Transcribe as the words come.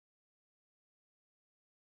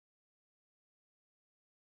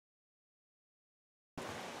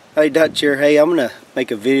Hey, Dutch here. Hey, I'm going to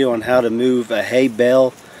make a video on how to move a hay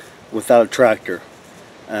bale without a tractor.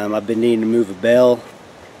 I've been needing to move a bale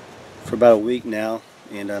for about a week now,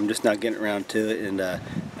 and I'm just not getting around to it. And I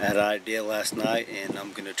had an idea last night, and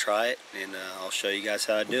I'm going to try it, and I'll show you guys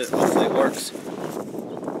how I do it. Hopefully it works.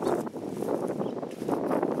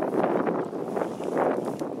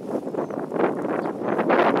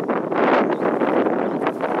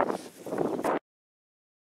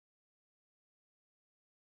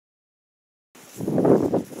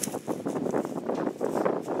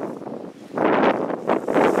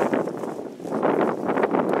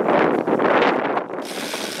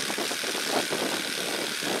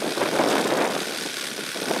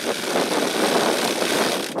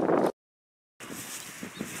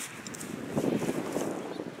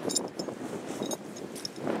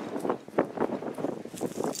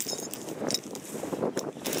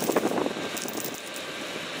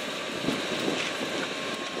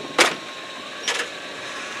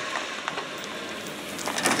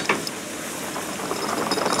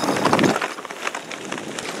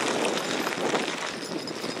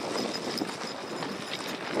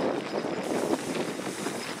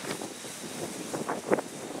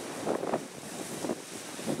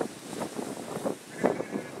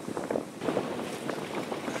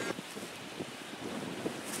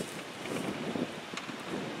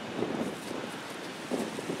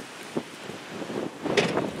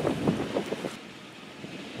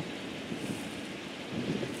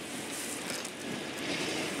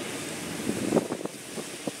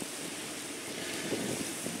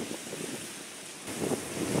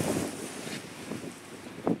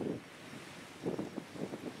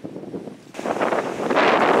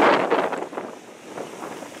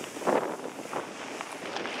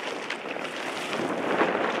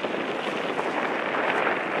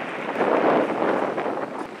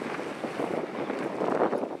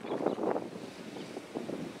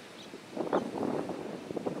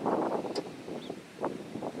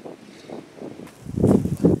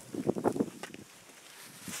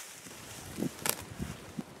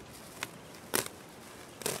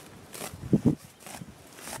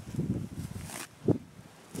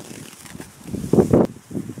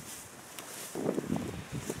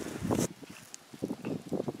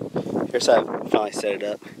 Here's how I finally set it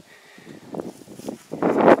up.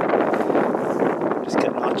 Just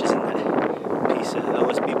cut notches in that piece of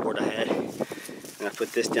OSB board I had. And I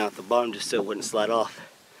put this down at the bottom just so it wouldn't slide off.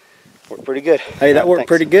 Worked pretty good. Hey, that worked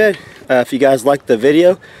pretty good. If you guys liked the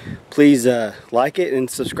video, please like it and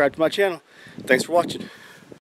subscribe to my channel. Thanks for watching.